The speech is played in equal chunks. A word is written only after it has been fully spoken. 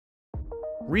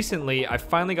Recently, I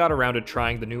finally got around to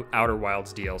trying the new Outer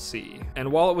Wilds DLC,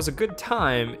 and while it was a good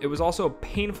time, it was also a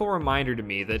painful reminder to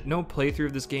me that no playthrough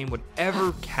of this game would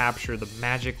ever capture the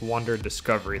magic, wonder, and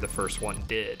discovery the first one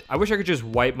did. I wish I could just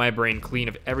wipe my brain clean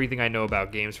of everything I know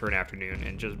about games for an afternoon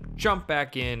and just jump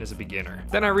back in as a beginner.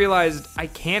 Then I realized I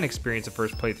can experience a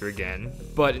first playthrough again,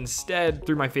 but instead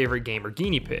through my favorite game or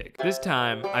guinea pig. This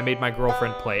time, I made my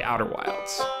girlfriend play Outer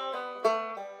Wilds.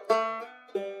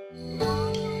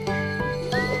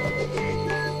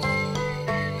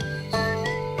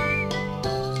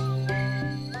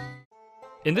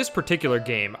 In this particular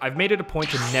game, I've made it a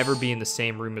point to never be in the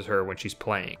same room as her when she's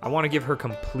playing. I want to give her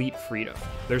complete freedom.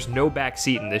 There's no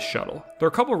backseat in this shuttle. There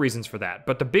are a couple reasons for that,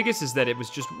 but the biggest is that it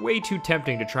was just way too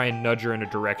tempting to try and nudge her in a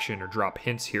direction or drop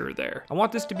hints here or there. I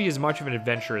want this to be as much of an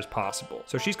adventure as possible,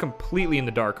 so she's completely in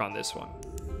the dark on this one.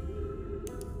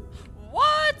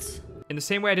 What? In the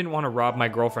same way I didn't want to rob my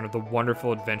girlfriend of the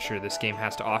wonderful adventure this game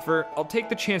has to offer, I'll take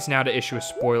the chance now to issue a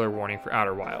spoiler warning for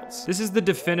Outer Wilds. This is the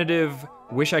definitive,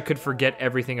 wish I could forget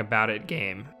everything about it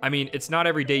game. I mean, it's not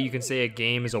every day you can say a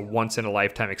game is a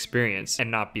once-in-a-lifetime experience and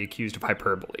not be accused of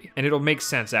hyperbole, and it'll make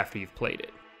sense after you've played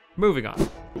it. Moving on.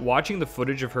 Watching the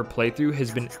footage of her playthrough has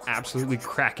been absolutely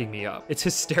cracking me up. It's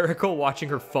hysterical watching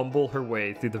her fumble her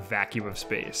way through the vacuum of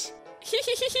space.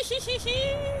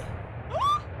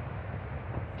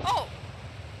 Oh!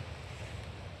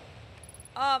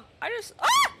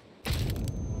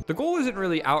 The goal isn't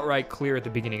really outright clear at the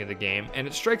beginning of the game, and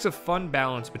it strikes a fun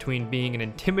balance between being an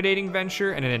intimidating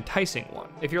venture and an enticing one.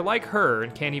 If you're like her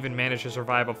and can't even manage to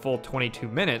survive a full 22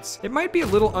 minutes, it might be a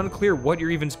little unclear what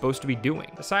you're even supposed to be doing.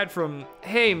 Aside from,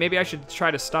 hey, maybe I should try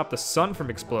to stop the sun from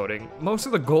exploding, most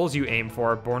of the goals you aim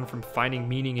for are born from finding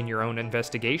meaning in your own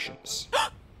investigations.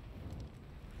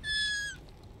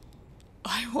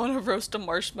 I want to roast a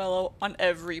marshmallow on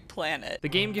every planet. The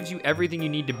game gives you everything you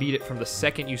need to beat it from the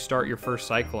second you start your first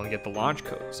cycle and get the launch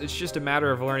codes. It's just a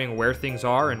matter of learning where things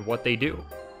are and what they do.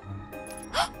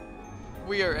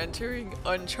 We are entering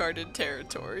uncharted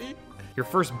territory. Your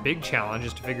first big challenge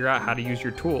is to figure out how to use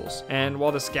your tools. And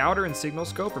while the scouter and signal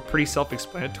scope are pretty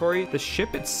self-explanatory, the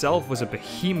ship itself was a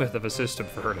behemoth of a system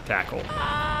for her to tackle.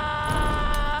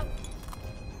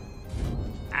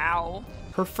 Ow.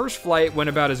 Her first flight went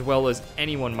about as well as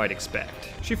anyone might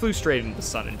expect. She flew straight into the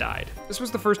sun and died. This was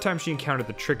the first time she encountered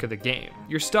the trick of the game.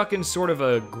 You're stuck in sort of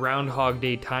a Groundhog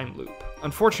Day time loop.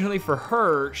 Unfortunately for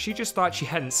her, she just thought she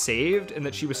hadn't saved and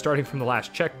that she was starting from the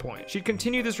last checkpoint. She'd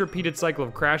continue this repeated cycle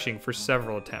of crashing for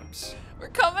several attempts. We're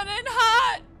coming in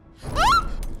hot! Ah!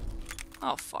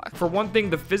 Oh, fuck. For one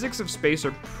thing, the physics of space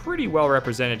are pretty well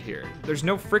represented here. There's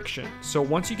no friction, so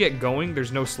once you get going,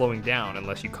 there's no slowing down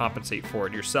unless you compensate for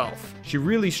it yourself. She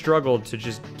really struggled to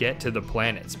just get to the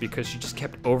planets because she just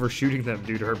kept overshooting them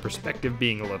due to her perspective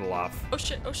being a little off. Oh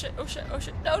shit, oh shit, oh shit, oh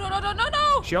shit. No, no, no, no, no,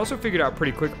 no! She also figured out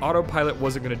pretty quick autopilot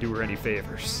wasn't gonna do her any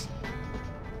favors.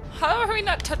 How are we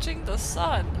not touching the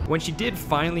sun? When she did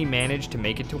finally manage to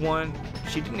make it to one,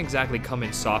 she didn't exactly come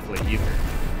in softly either.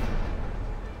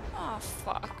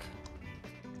 Fuck.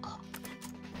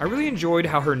 I really enjoyed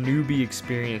how her newbie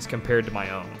experience compared to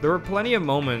my own. There were plenty of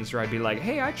moments where I'd be like,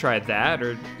 hey, I tried that,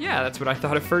 or yeah, that's what I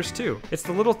thought at first too. It's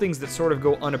the little things that sort of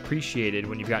go unappreciated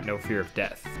when you've got no fear of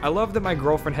death. I love that my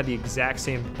girlfriend had the exact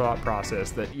same thought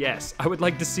process that, yes, I would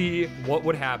like to see what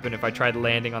would happen if I tried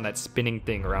landing on that spinning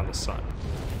thing around the sun.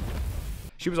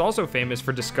 She was also famous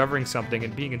for discovering something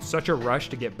and being in such a rush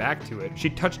to get back to it.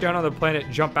 She'd touch down on the planet,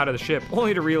 jump out of the ship,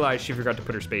 only to realize she forgot to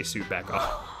put her spacesuit back on.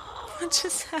 What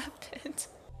just happened?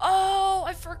 Oh,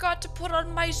 I forgot to put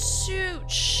on my suit.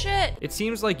 Shit. It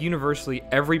seems like universally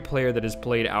every player that has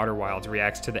played Outer Wilds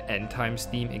reacts to the end times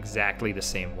theme exactly the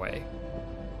same way.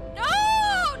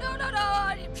 No, no, no, no.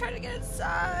 I'm trying to get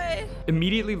inside.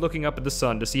 Immediately looking up at the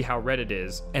sun to see how red it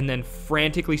is, and then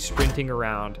frantically sprinting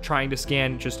around, trying to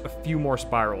scan just a few more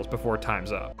spirals before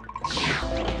time's up.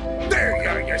 There you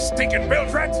go, you stinking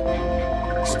bilge rats!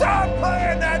 Stop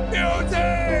playing that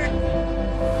music!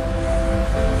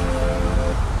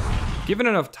 Given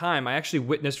enough time, I actually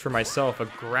witnessed for myself a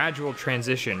gradual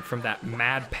transition from that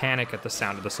mad panic at the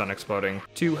sound of the sun exploding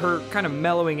to her kind of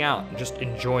mellowing out and just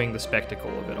enjoying the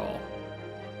spectacle of it all.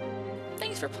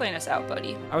 Thanks for playing us out,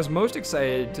 buddy. I was most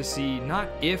excited to see not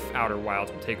if Outer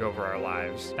Wilds will take over our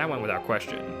lives, that went without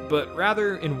question, but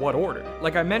rather in what order.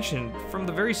 Like I mentioned, from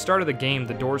the very start of the game,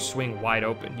 the doors swing wide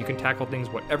open. You can tackle things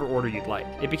whatever order you'd like.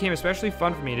 It became especially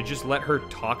fun for me to just let her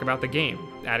talk about the game,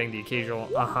 adding the occasional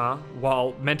uh-huh,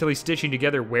 while mentally stitching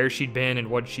together where she'd been and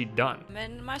what she'd done. I'm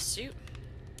in my suit.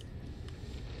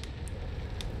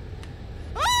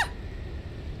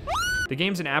 The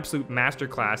game's an absolute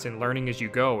masterclass in learning as you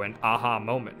go and aha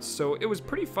moments, so it was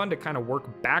pretty fun to kind of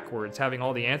work backwards having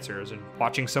all the answers and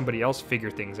watching somebody else figure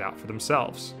things out for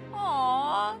themselves.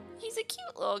 Aww, he's a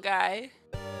cute little guy.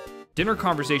 Dinner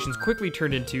conversations quickly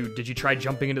turned into, did you try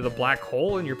jumping into the black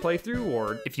hole in your playthrough?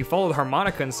 Or if you follow the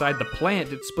harmonica inside the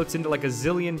plant, it splits into like a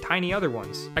zillion tiny other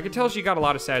ones. I could tell she got a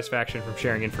lot of satisfaction from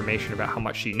sharing information about how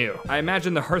much she knew. I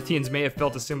imagine the Hearthians may have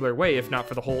felt a similar way if not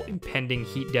for the whole impending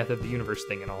heat death of the universe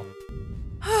thing and all.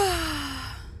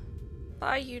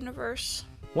 Bye, universe.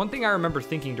 One thing I remember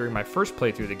thinking during my first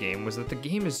playthrough of the game was that the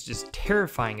game is just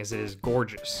terrifying as it is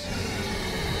gorgeous.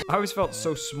 I always felt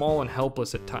so small and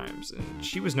helpless at times, and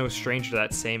she was no stranger to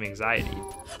that same anxiety.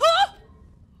 Ah!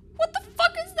 What the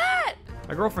fuck is that?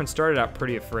 My girlfriend started out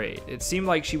pretty afraid. It seemed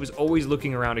like she was always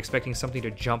looking around expecting something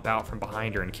to jump out from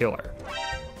behind her and kill her.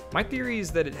 My theory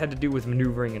is that it had to do with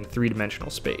maneuvering in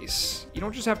three-dimensional space. You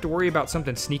don't just have to worry about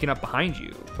something sneaking up behind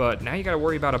you, but now you gotta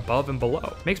worry about above and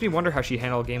below. Makes me wonder how she'd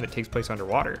handle a game that takes place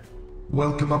underwater.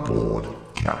 Welcome aboard,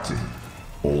 Captain.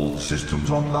 All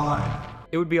systems online.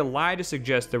 It would be a lie to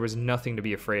suggest there was nothing to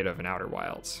be afraid of in Outer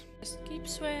Wilds. Just keep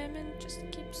swimming, just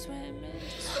keep swimming.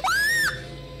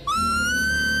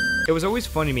 It was always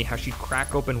funny to me how she'd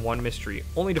crack open one mystery,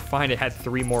 only to find it had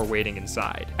 3 more waiting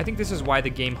inside. I think this is why the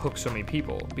game hooks so many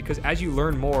people, because as you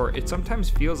learn more, it sometimes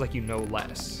feels like you know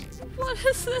less. What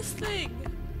is this thing?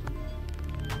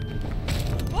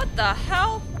 What the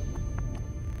hell?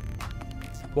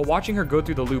 While watching her go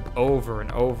through the loop over and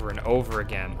over and over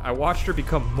again, I watched her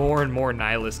become more and more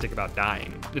nihilistic about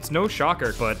dying. It's no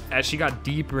shocker, but as she got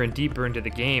deeper and deeper into the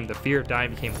game, the fear of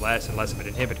dying became less and less of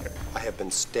an inhibitor. I have been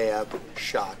stabbed,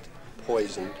 shot,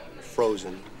 poisoned,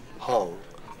 frozen, hung,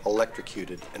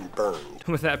 electrocuted, and burned.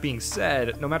 With that being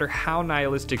said, no matter how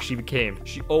nihilistic she became,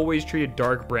 she always treated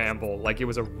Dark Bramble like it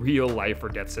was a real life or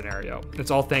death scenario.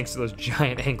 It's all thanks to those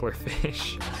giant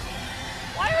anglerfish.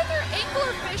 Why are there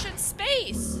anglerfish in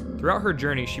space? Throughout her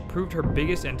journey, she proved her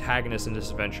biggest antagonist in this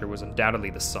adventure was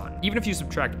undoubtedly the sun. Even if you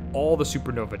subtract all the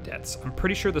supernova deaths, I'm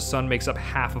pretty sure the sun makes up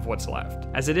half of what's left.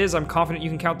 As it is, I'm confident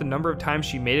you can count the number of times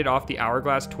she made it off the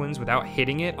Hourglass Twins without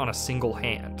hitting it on a single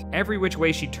hand. Every which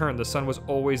way she turned, the sun was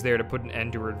always there to put an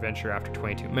end to her adventure after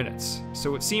 22 minutes.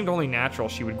 So it seemed only natural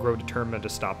she would grow determined to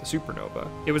stop the supernova.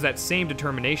 It was that same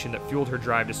determination that fueled her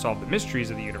drive to solve the mysteries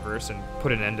of the universe and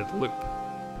put an end to the loop.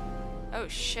 Oh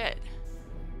shit.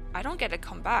 I don't get to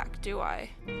come back, do I?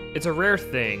 It's a rare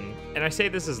thing, and I say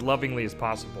this as lovingly as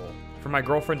possible, for my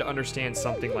girlfriend to understand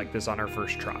something like this on her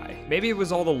first try. Maybe it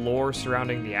was all the lore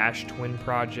surrounding the Ash Twin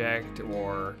project,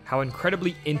 or how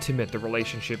incredibly intimate the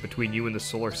relationship between you and the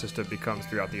solar system becomes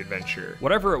throughout the adventure.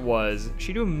 Whatever it was,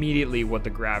 she knew immediately what the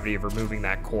gravity of removing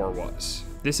that core was.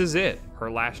 This is it,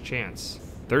 her last chance.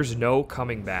 There's no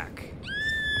coming back.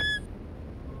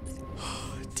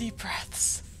 Deep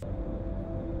breaths.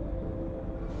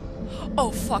 Oh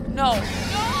fuck, no. No!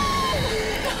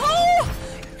 No!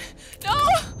 No!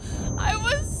 I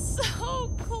was so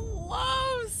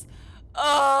close.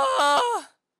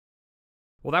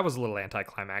 Well, that was a little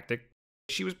anticlimactic.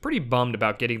 She was pretty bummed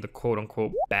about getting the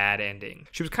quote-unquote bad ending.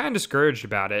 She was kind of discouraged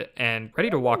about it and ready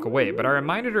to walk away, but I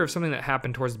reminded her of something that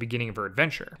happened towards the beginning of her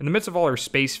adventure. In the midst of all her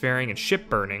spacefaring and ship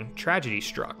burning, tragedy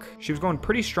struck. She was going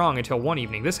pretty strong until one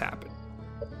evening this happened.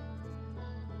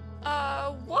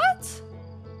 What?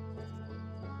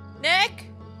 Nick?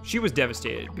 She was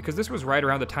devastated, because this was right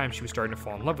around the time she was starting to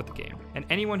fall in love with the game. And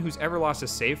anyone who's ever lost a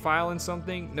save file in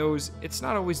something knows it's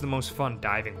not always the most fun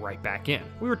diving right back in.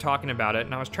 We were talking about it,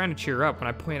 and I was trying to cheer her up when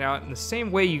I pointed out in the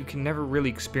same way you can never really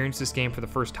experience this game for the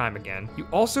first time again, you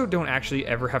also don't actually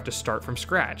ever have to start from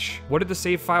scratch. What did the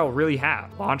save file really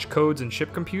have? Launch codes and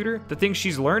ship computer? The things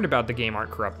she's learned about the game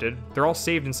aren't corrupted. They're all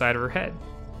saved inside of her head.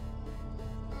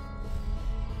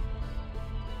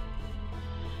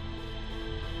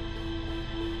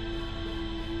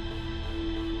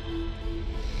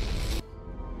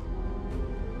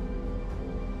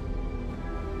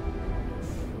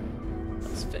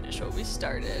 Finish what we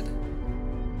started.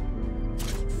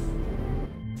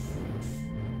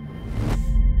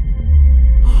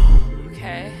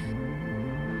 Okay.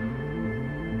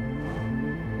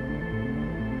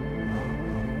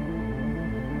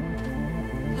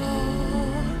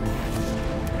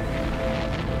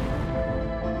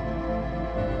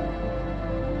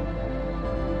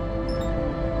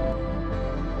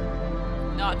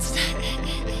 Not today.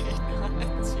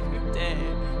 Not today.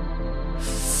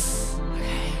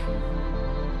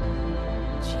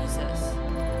 Jesus.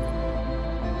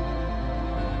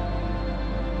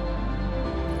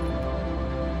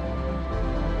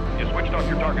 You switched off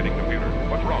your targeting computer.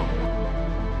 What's wrong?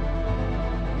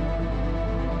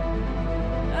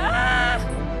 Ah!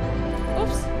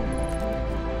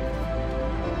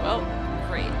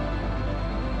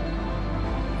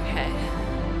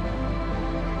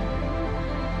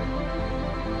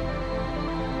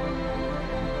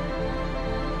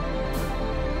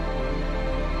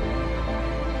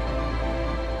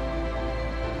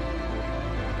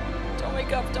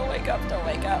 wake up, don't wake up, don't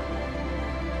wake up.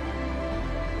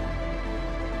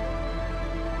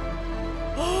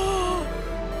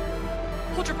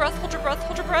 Hold your breath, hold your breath,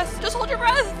 hold your breath. Just hold your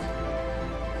breath.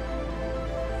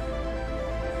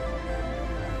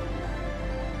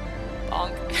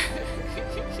 Bonk.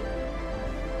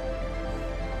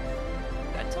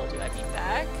 I told you I'd be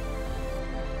back.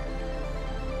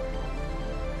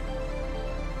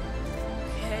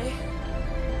 Okay.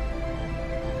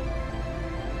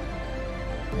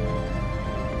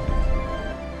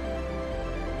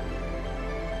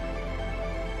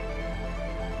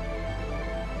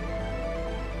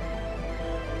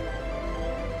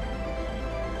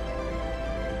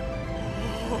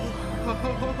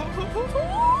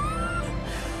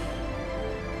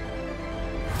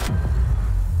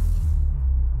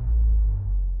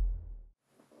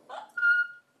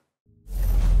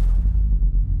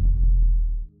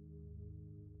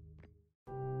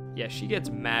 Yeah, she gets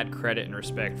mad credit and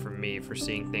respect from me for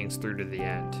seeing things through to the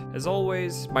end. As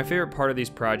always, my favorite part of these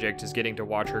projects is getting to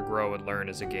watch her grow and learn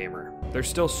as a gamer. There's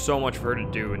still so much for her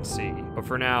to do and see, but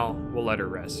for now, we'll let her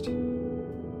rest.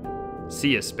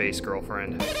 See ya, space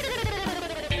girlfriend.